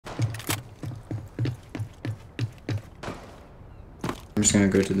I'm just gonna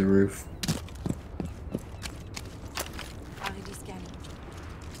go to the roof. Already scanning.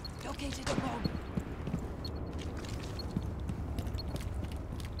 Located a bomb.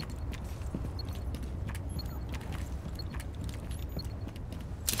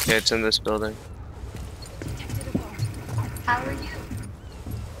 Okay, it's in this building. Detected a bomb. How are you?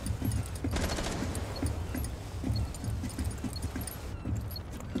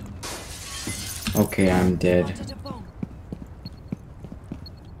 Okay, I'm dead. Spotted a bomb.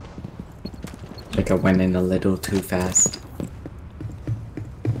 Like I went in a little too fast.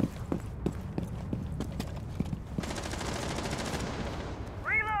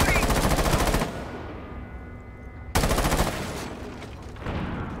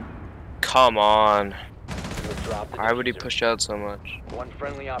 Come on. You have dropped the Why would he diffuser. push out so much? One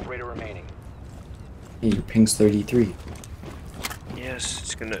friendly operator remaining. Hey, your ping's 33. Yes,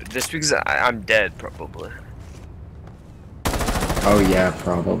 it's gonna. Just because I'm dead, probably. Oh yeah,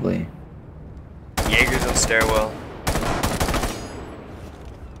 probably. Jaeger's on stairwell.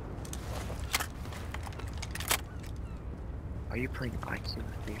 Are you playing IQ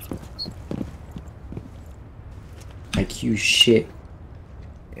with reflex? IQ shit.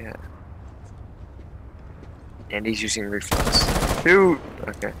 Yeah. And he's using reflex. Dude!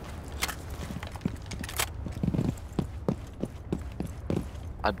 Okay.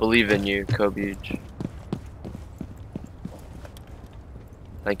 I believe in you, Kobe.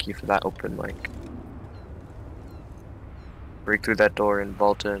 Thank you for that open mic. Break through that door and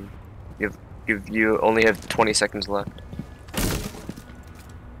vault in. You only have 20 seconds left.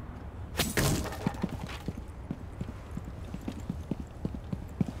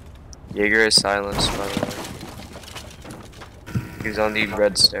 Jaeger is silenced, by the way. He's on the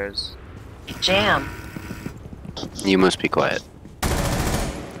red stairs. Jam. You must be quiet.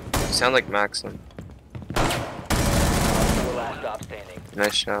 You sound like Maxim. Your last stop standing.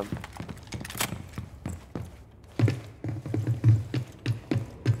 Nice job.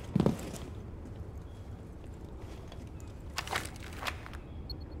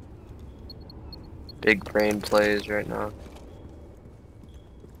 Big brain plays right now.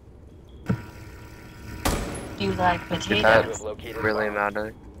 Do you like Did potatoes? that Located really bomb.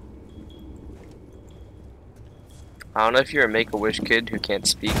 matter? I don't know if you're a Make-A-Wish kid who can't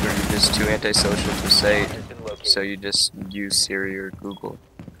speak or you're just too antisocial to say, Bomb has been located. so you just use Siri or Google.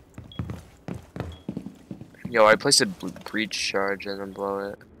 Yo, I placed a breach charge and then blow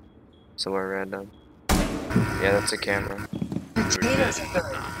it somewhere random. Yeah, that's a camera. Potatoes are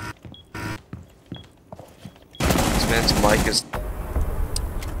good. This man's mic is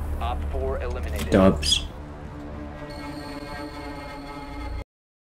Op 4 eliminated. Dubs.